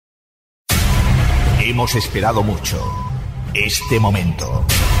Hemos esperado mucho este momento.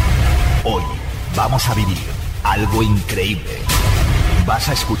 Hoy vamos a vivir algo increíble. Vas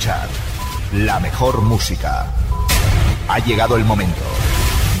a escuchar la mejor música. Ha llegado el momento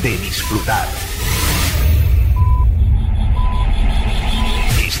de disfrutar.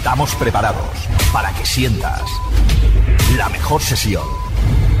 Estamos preparados para que sientas la mejor sesión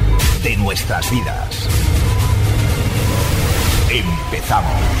de nuestras vidas.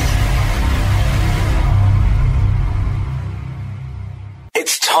 Empezamos.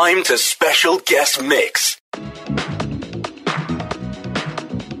 It's time to special guest mix.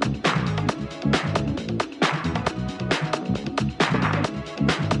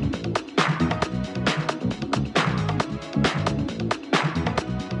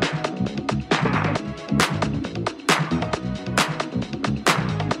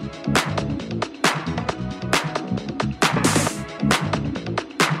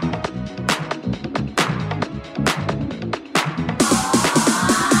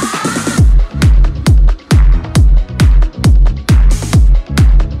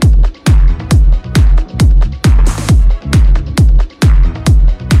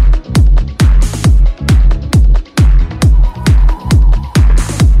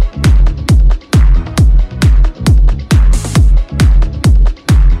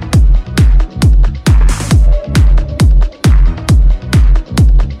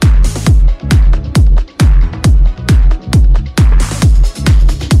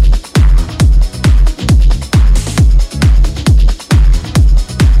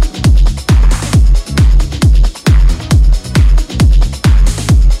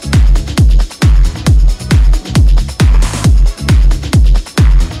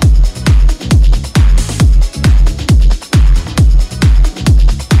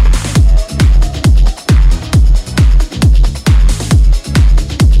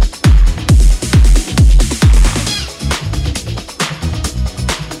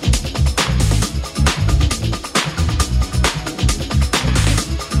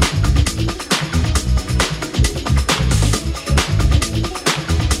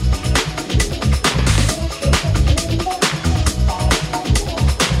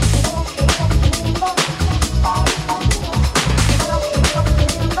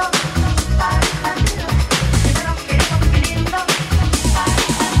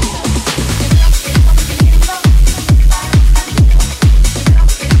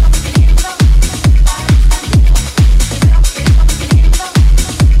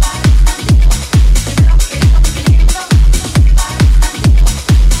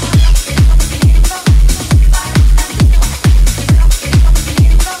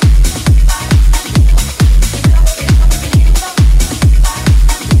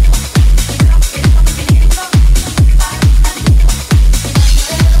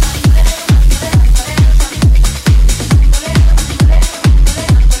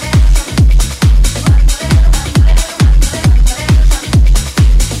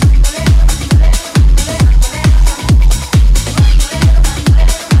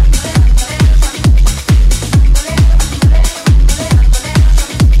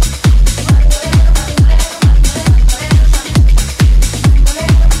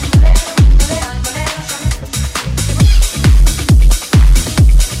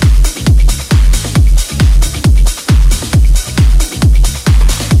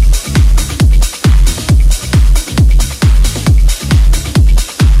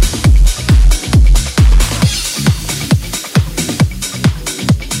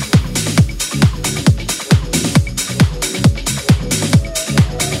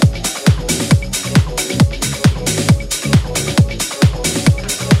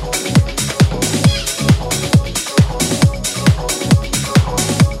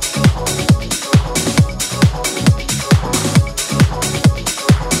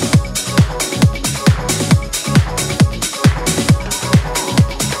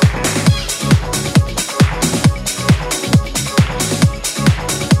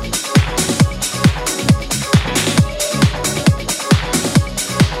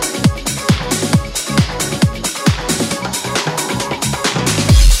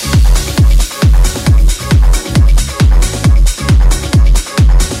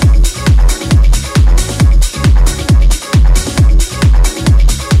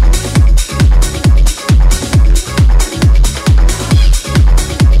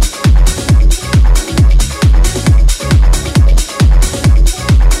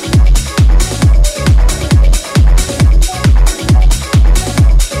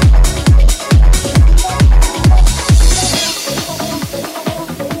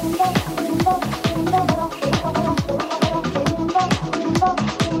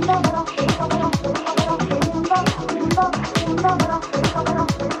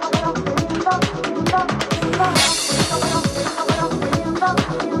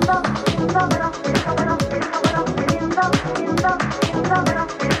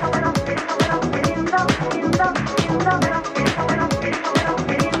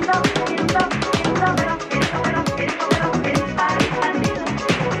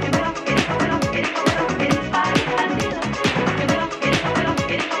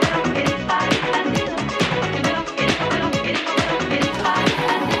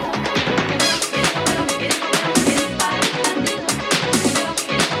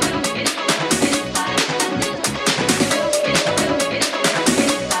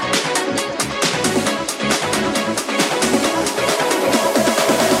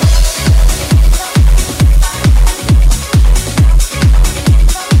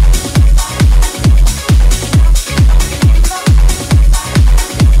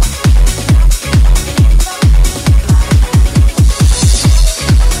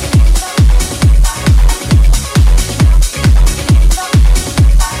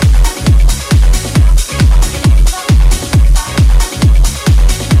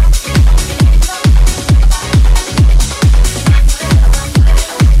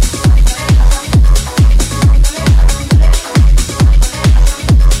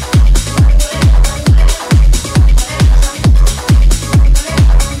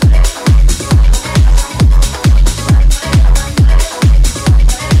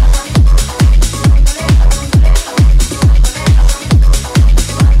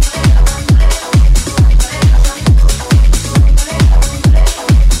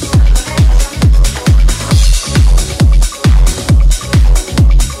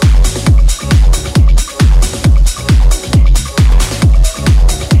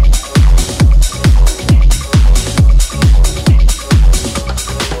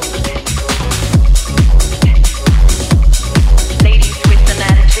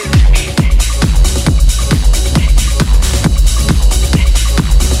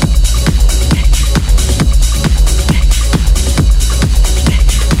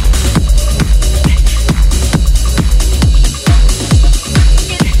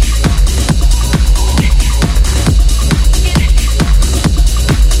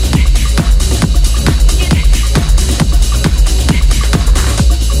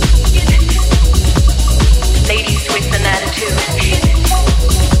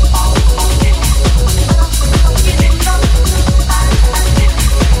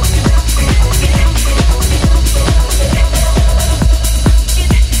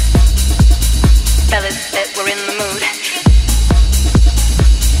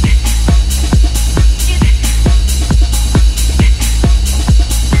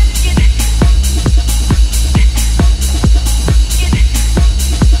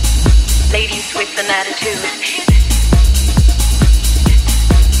 Ladies with an attitude.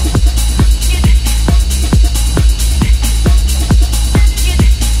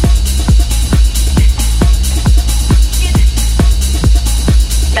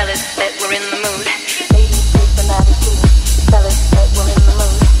 Fellas that were in the mood. Ladies with an attitude. Fellas that were in the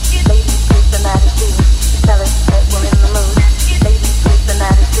mood. Ladies with an attitude. Fellas that were in the mood. Ladies with an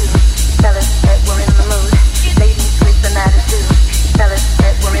attitude. Fellas that were in the mood. Ladies with an attitude. Fellas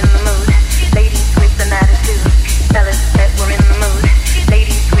that were in the mood. Ladies with an attitude. Fellas that were in the mood.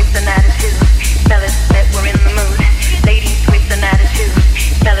 Ladies with an attitude. Fellas that were in the mood. Ladies with an attitude.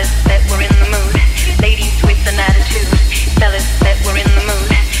 Fellas that were in the mood. Ladies with an attitude. Fellas that were in the mood.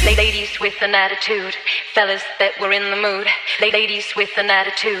 Ladies with an attitude, fellas that were in the mood. Ladies with an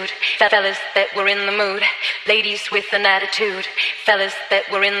attitude, fellas that were in the mood. Ladies with an attitude, fellas that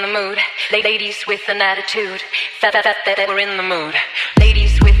were in the mood. Ladies with an attitude, fellas that were in the mood.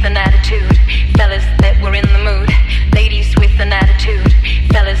 Ladies with an attitude, fellas that were in the mood. Ladies with an attitude,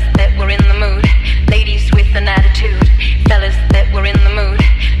 fellas that were in the mood. Ladies with an attitude, fellas that were in the mood.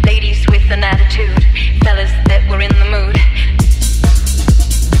 Ladies with an attitude, fellas that were in the mood.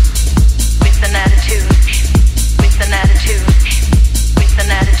 An attitude, with an attitude, with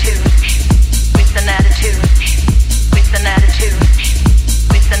an attitude, with an attitude, with an attitude,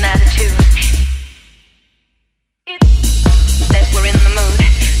 with an attitude. That we're in the mood,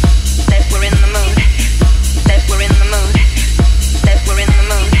 that we're in the mood, that we're in the mood, that we're in the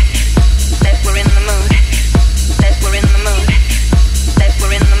mood, that we're in the mood, that we're in the mood, that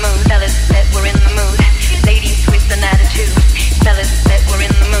we're in the mood, fellas that we're in the mood, ladies with an attitude, fellas that we're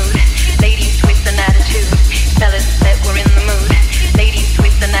in the mood. Ladies with an attitude, fellas that were in the mood. Ladies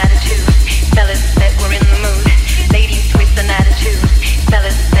with an attitude, fellas that were in the mood. Ladies with an attitude,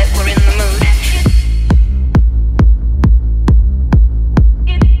 fellas that were in the mood.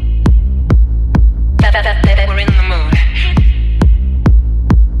 That were in the mood.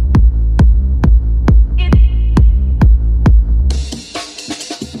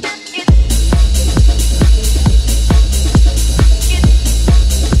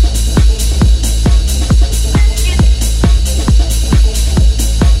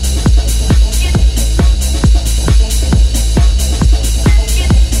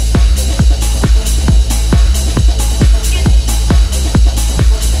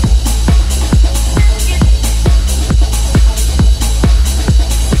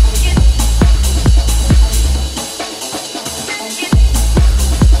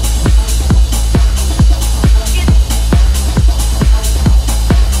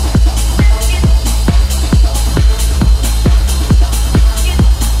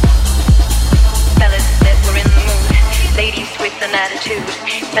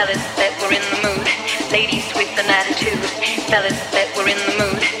 Fellas that were in the mood, ladies with an attitude, fellas that were in the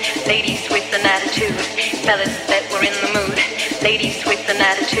mood, ladies with an attitude, fellas that were in the mood, ladies with an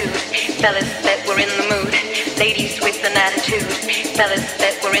attitude, fellas that were in the mood, ladies with an attitude, fellas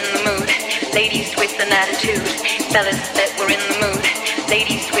that were in the mood, ladies with an attitude, fellas that were in the mood,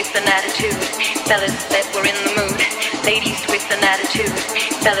 ladies with an attitude, fellas that were in the mood, ladies with an attitude,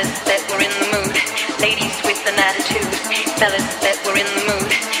 fellas that were in the mood, ladies with an attitude, fellas that were in the mood, ladies with an attitude, fellas that were in the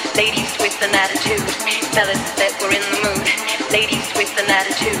mood, ladies with an attitude, fellas that were in the mood, ladies with an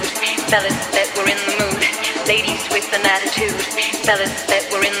attitude, fellas that were in the mood, ladies with an attitude, fellas that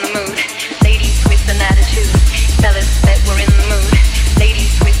were in the mood, ladies with an attitude, fellas that were in the mood, ladies with an attitude, fellas that were in the mood,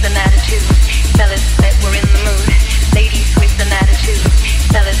 ladies with an attitude, fellas that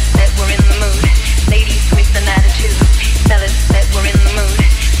were in the mood, ladies with an attitude, fellas that were in the mood,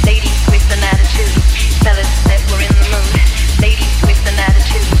 ladies with an attitude, fellas that were in the mood, ladies with an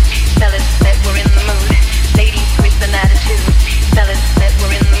attitude, fellas that were in the mood,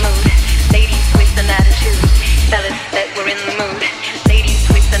 ladies with an attitude, fellas that were in the mood, ladies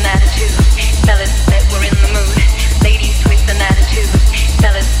with an attitude, fellas that were in the mood, ladies with an attitude,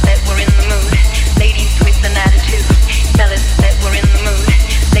 fellas that were in the mood, ladies with an attitude, fellas that were in the mood,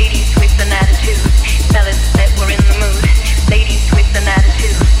 ladies with an attitude, fellas that were in the mood, ladies with an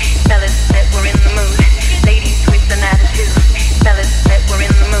attitude, fellas that were in the mood, ladies with an attitude, fellas that were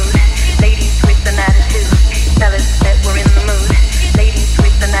in the mood, ladies with an attitude, fellas that were in the mood, ladies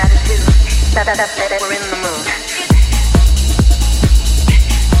with an attitude, that were in the mood.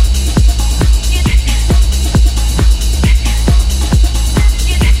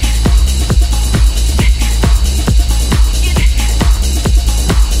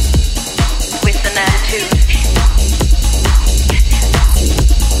 With an attitude.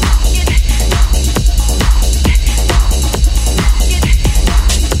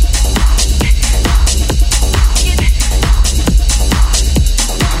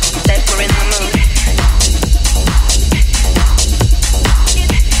 That we're in the mood.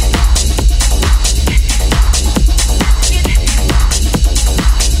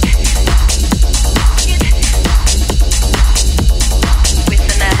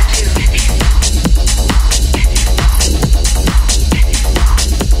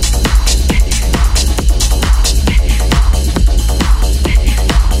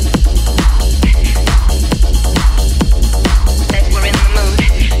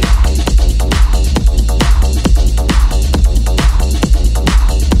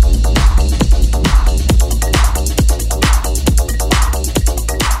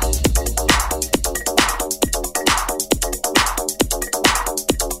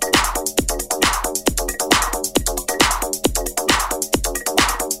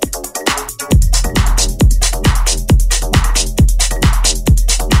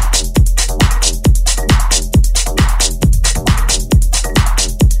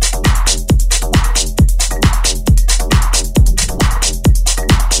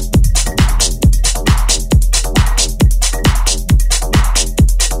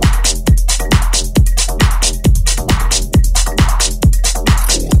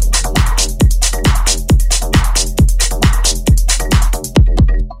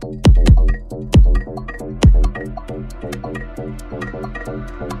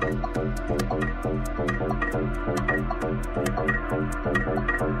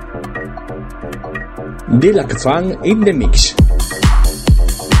 Dylakfunk in the mix.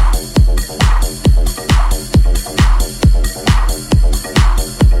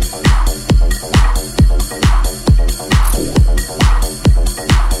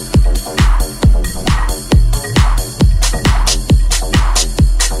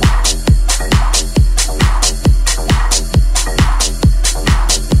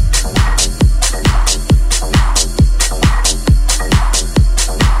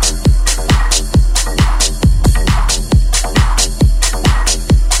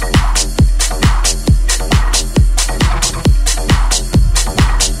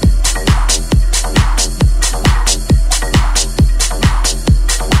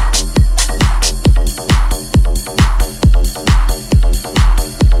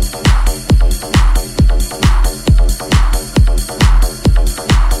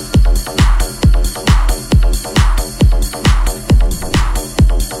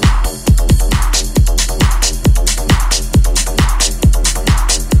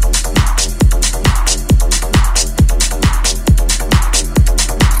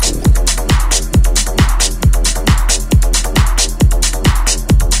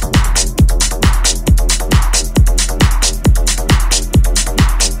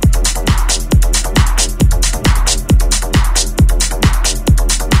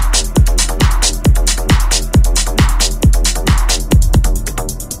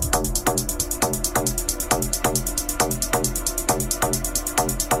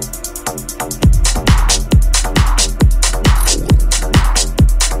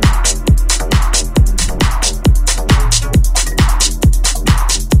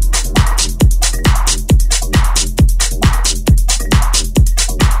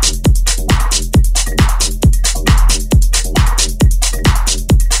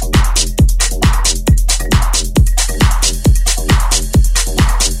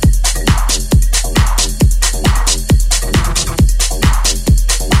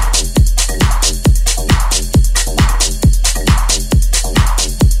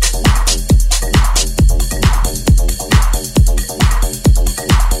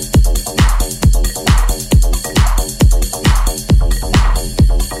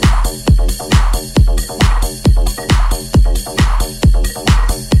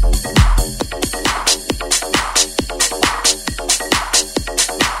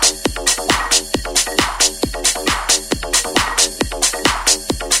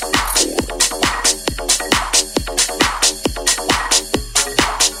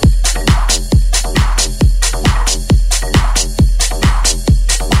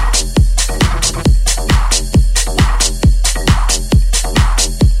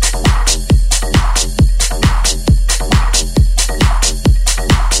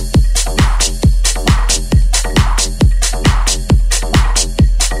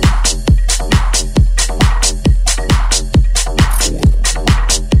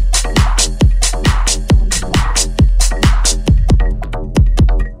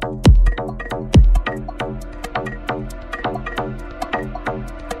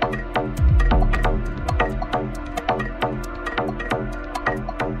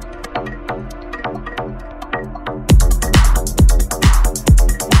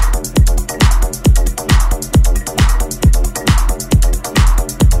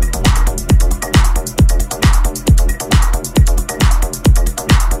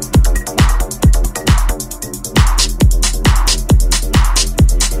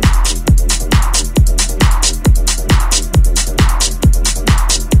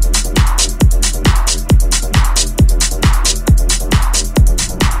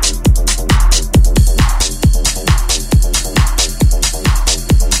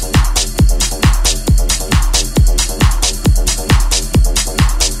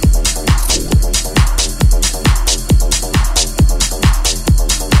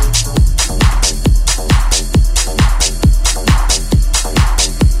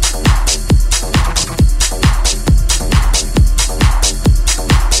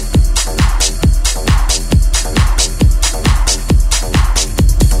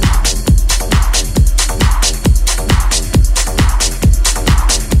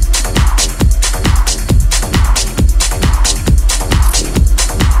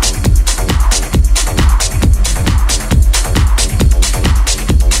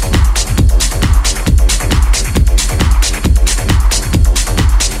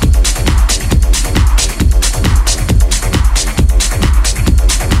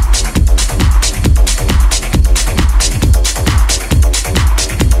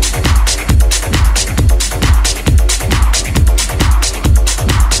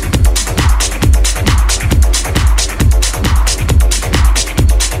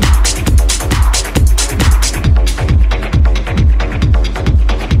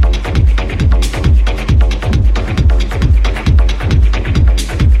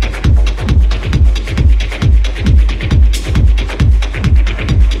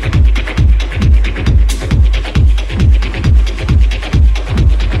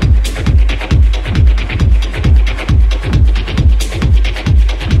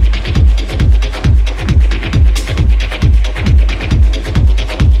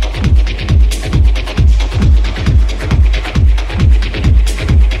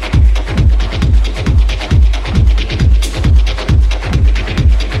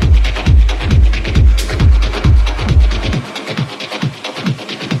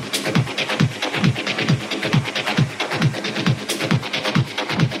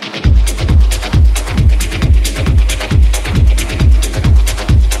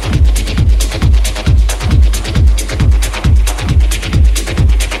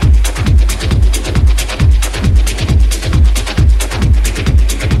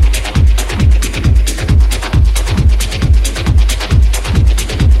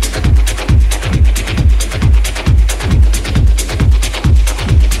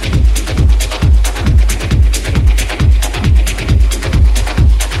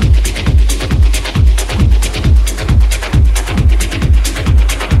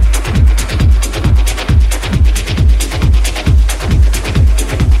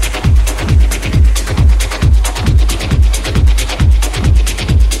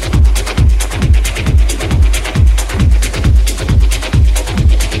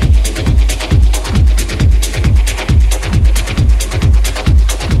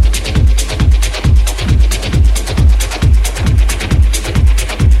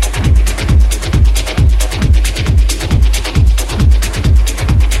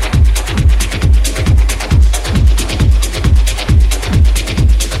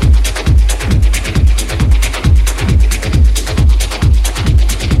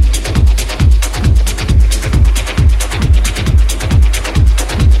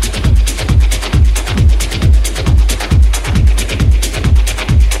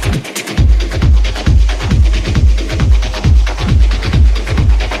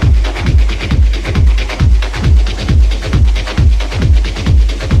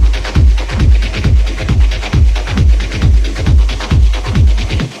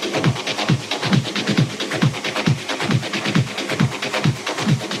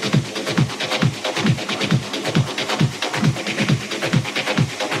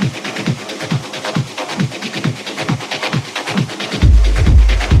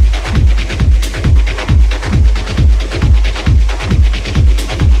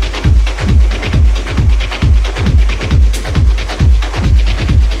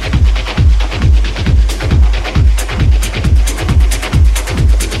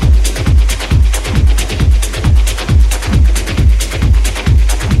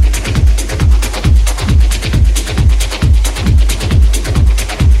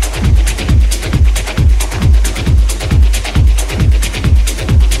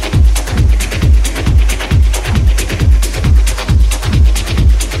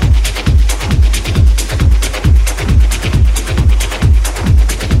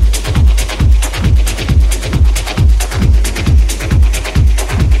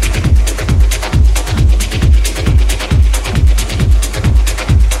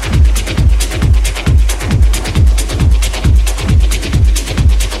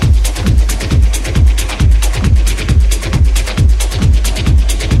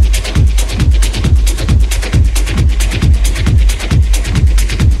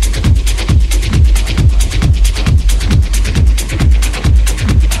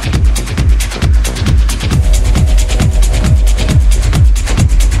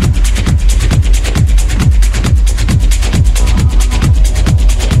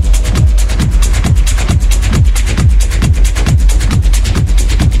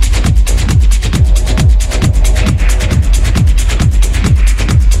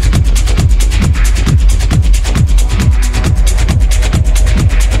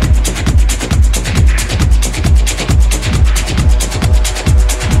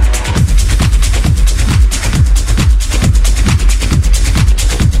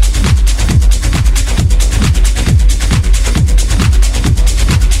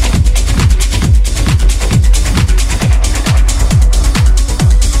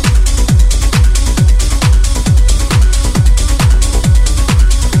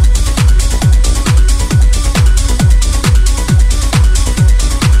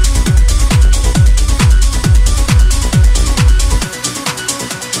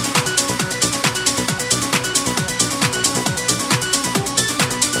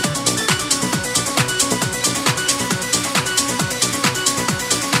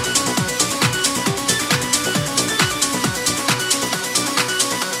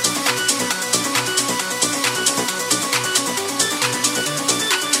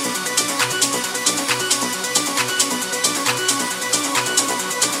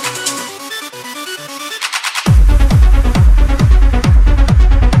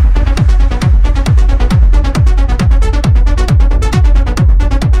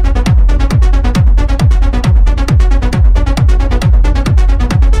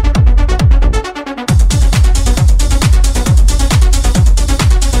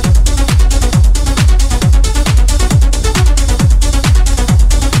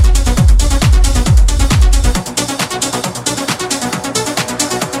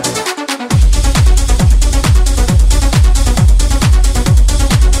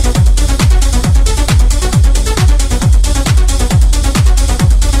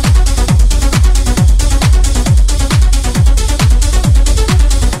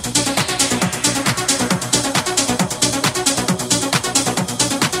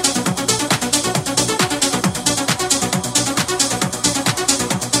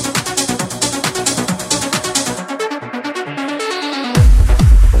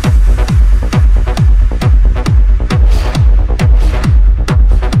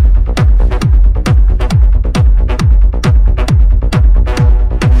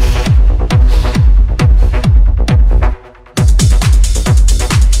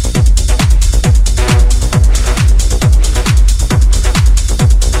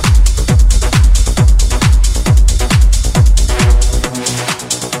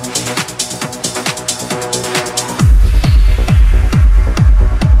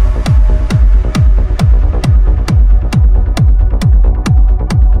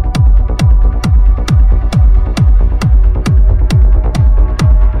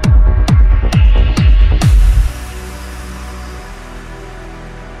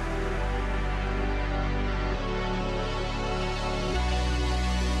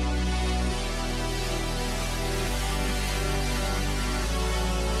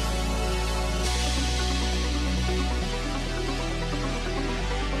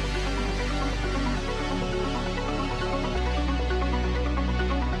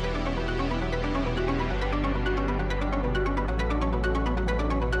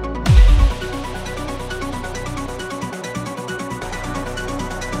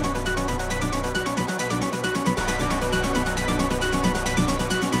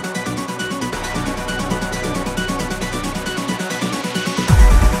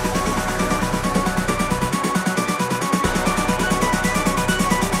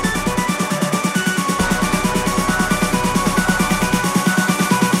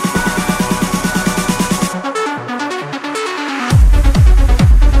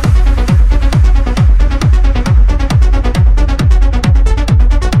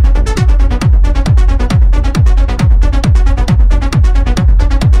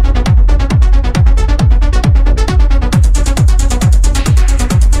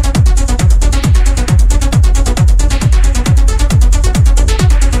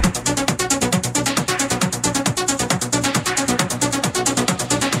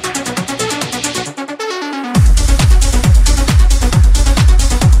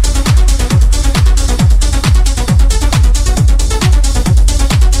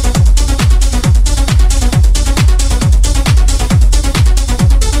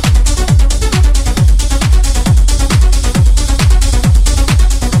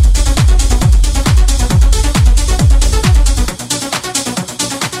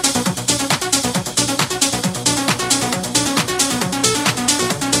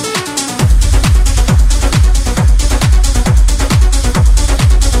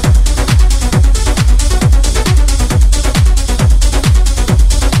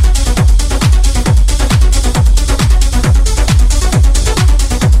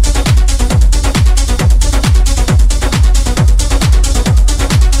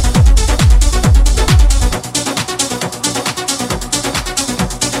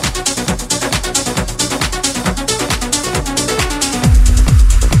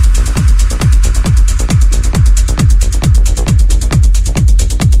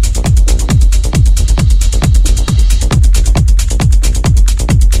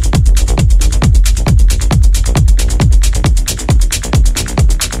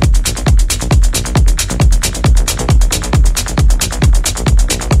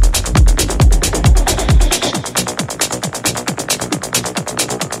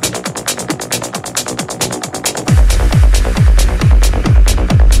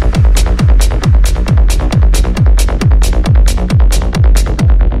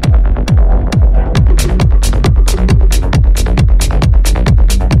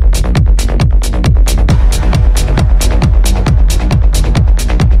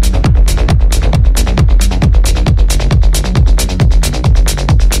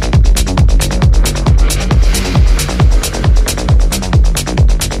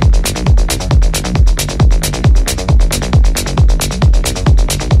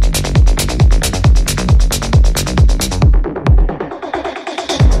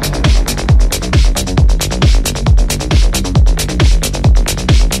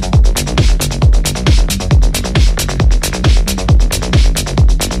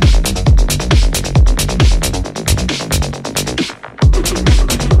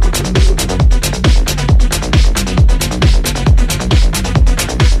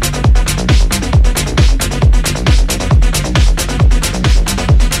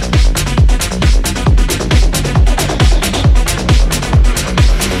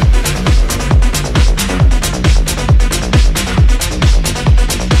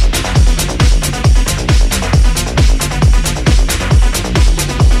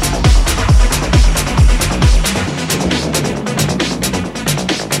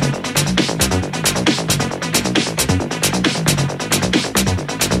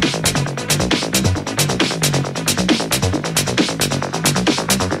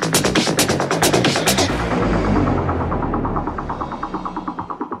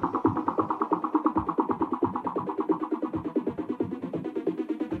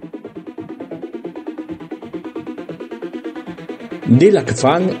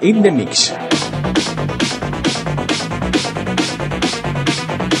 Dylakfunk in the mix.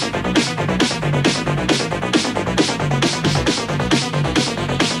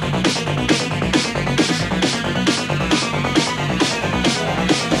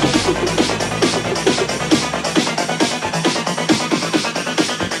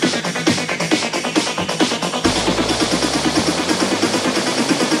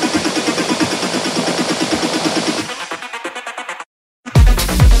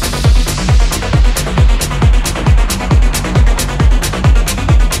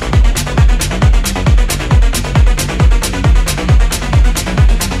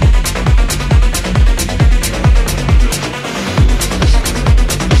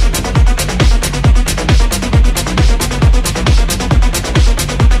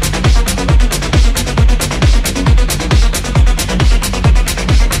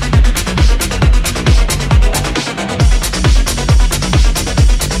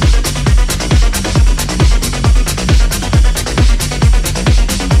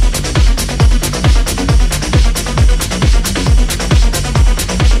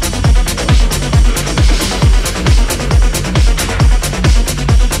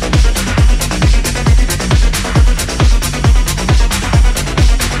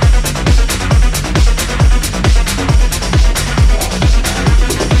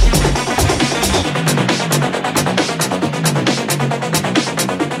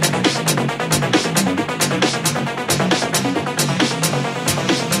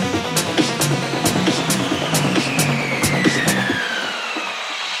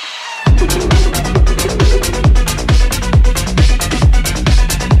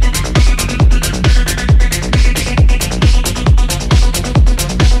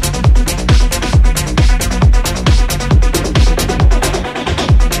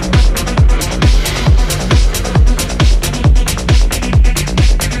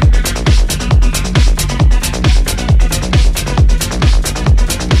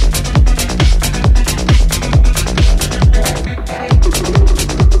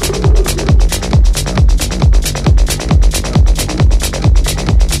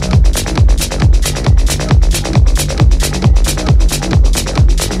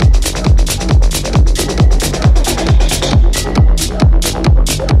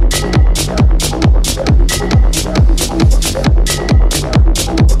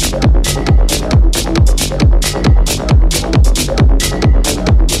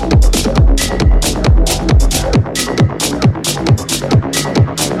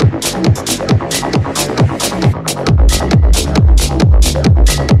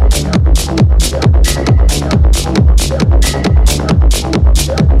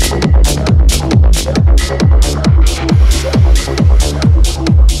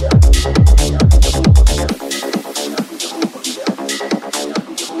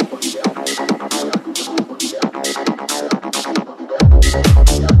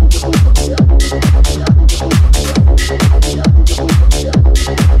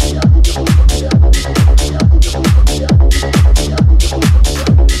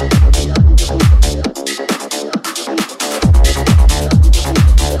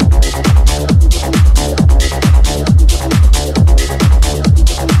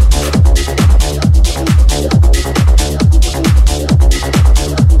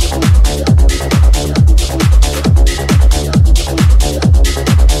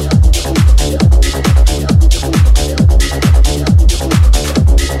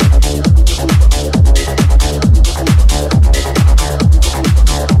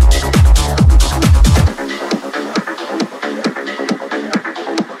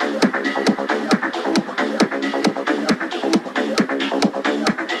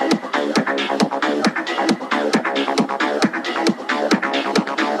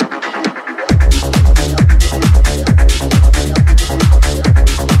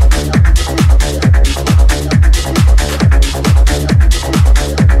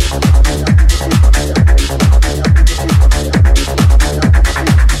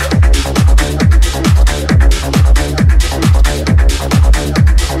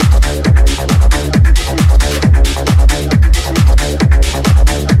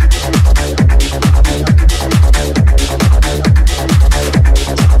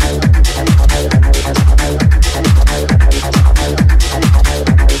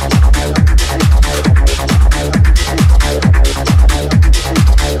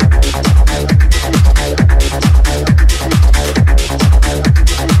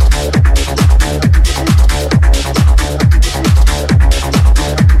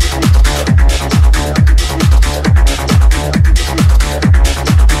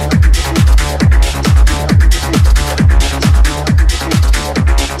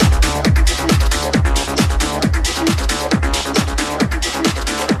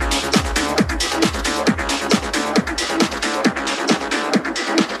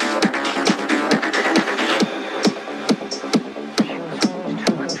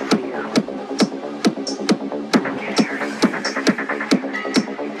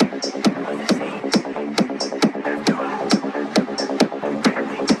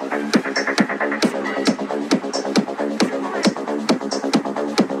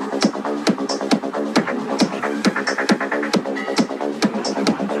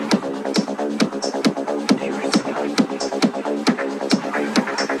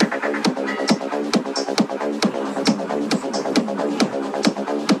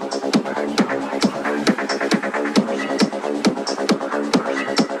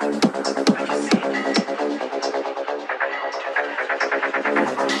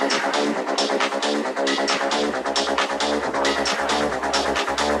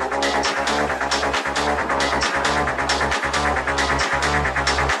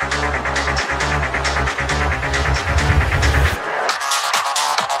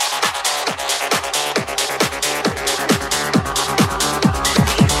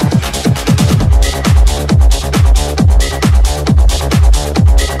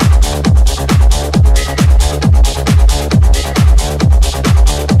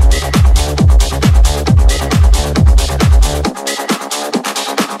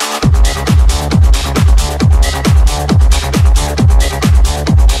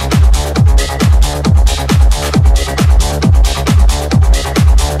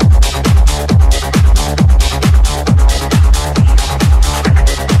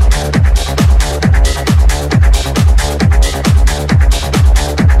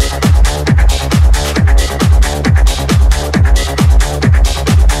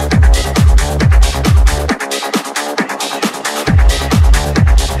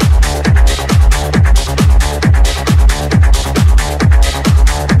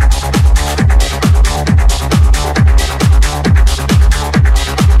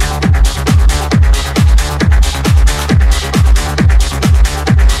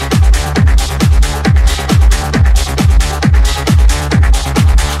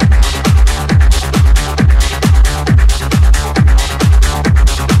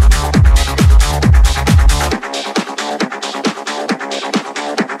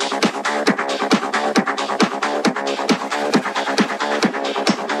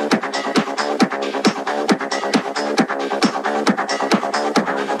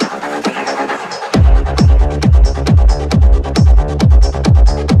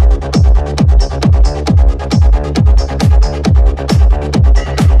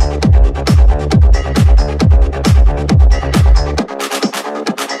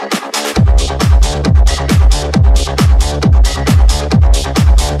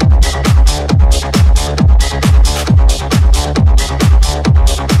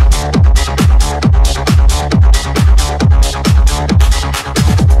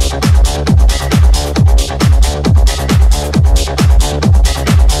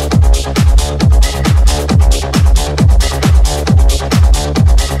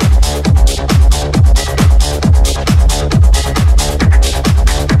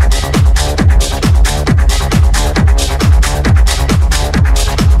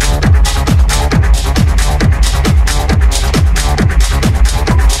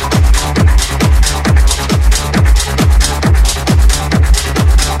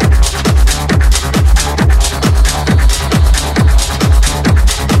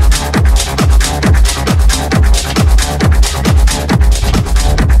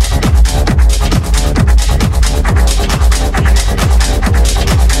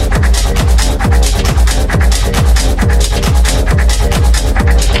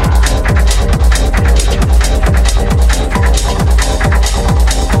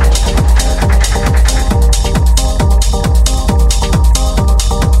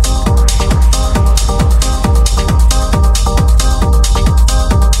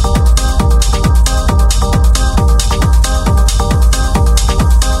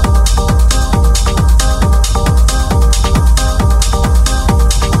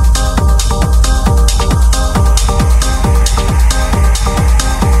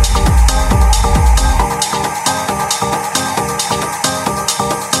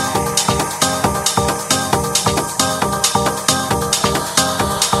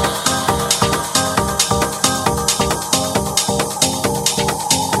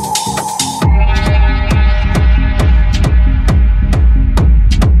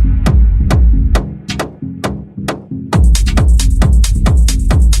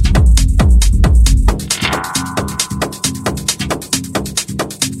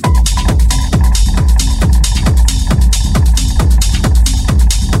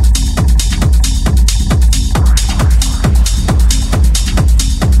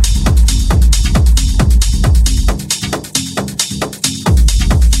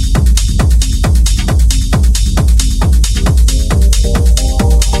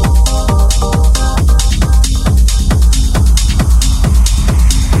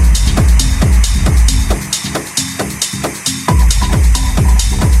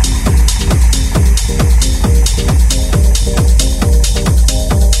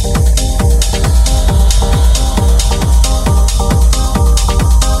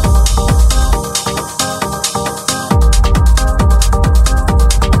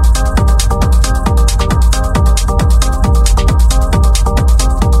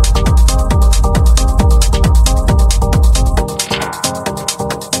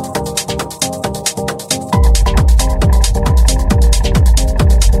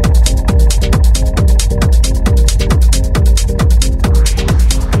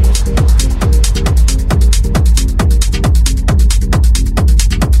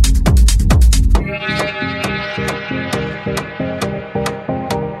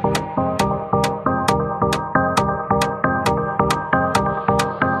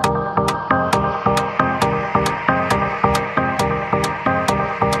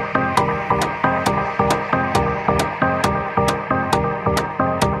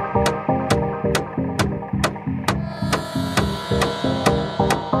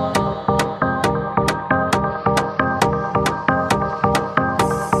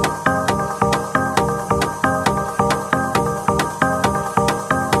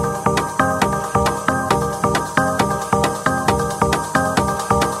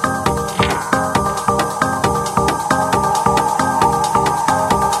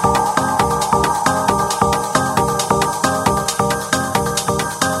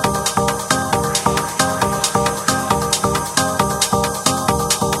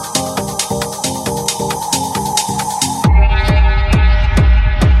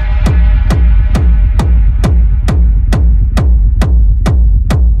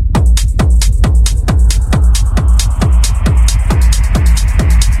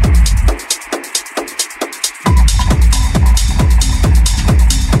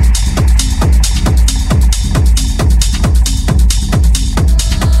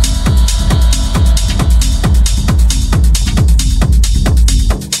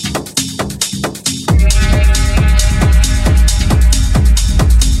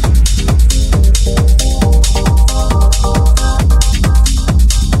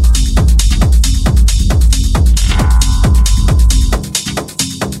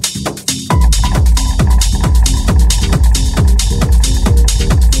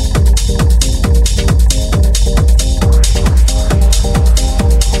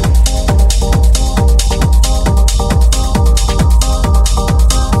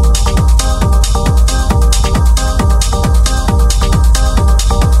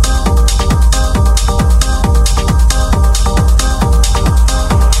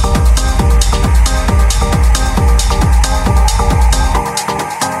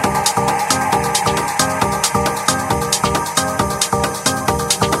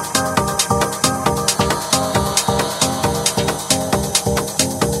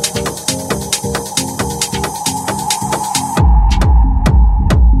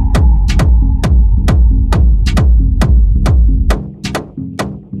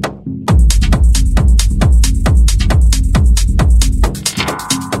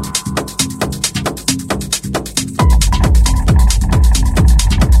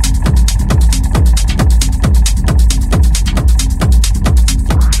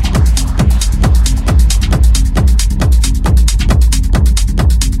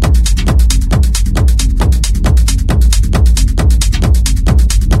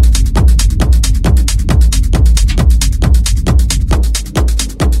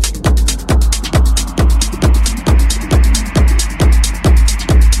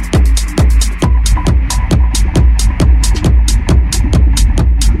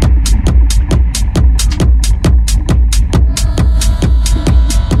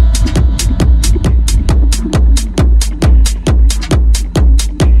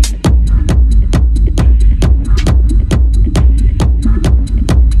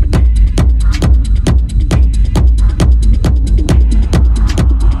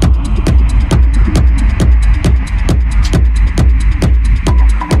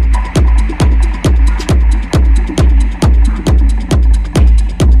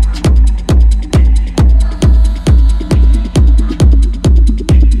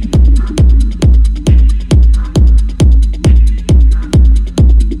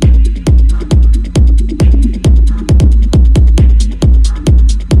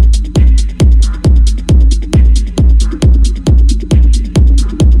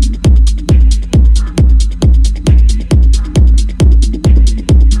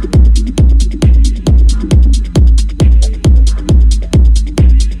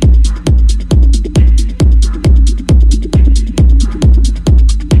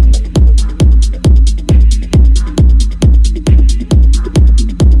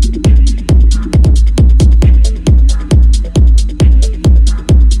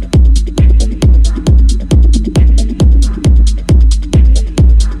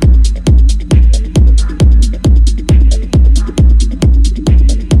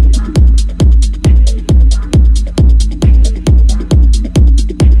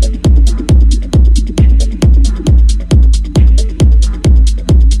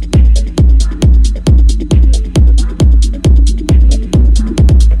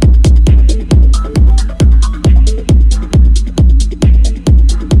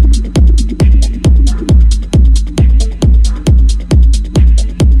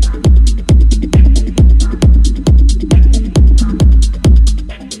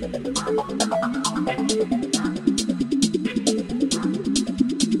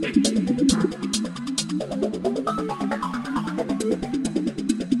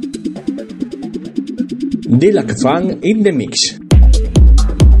 Dylakfunk in the mix.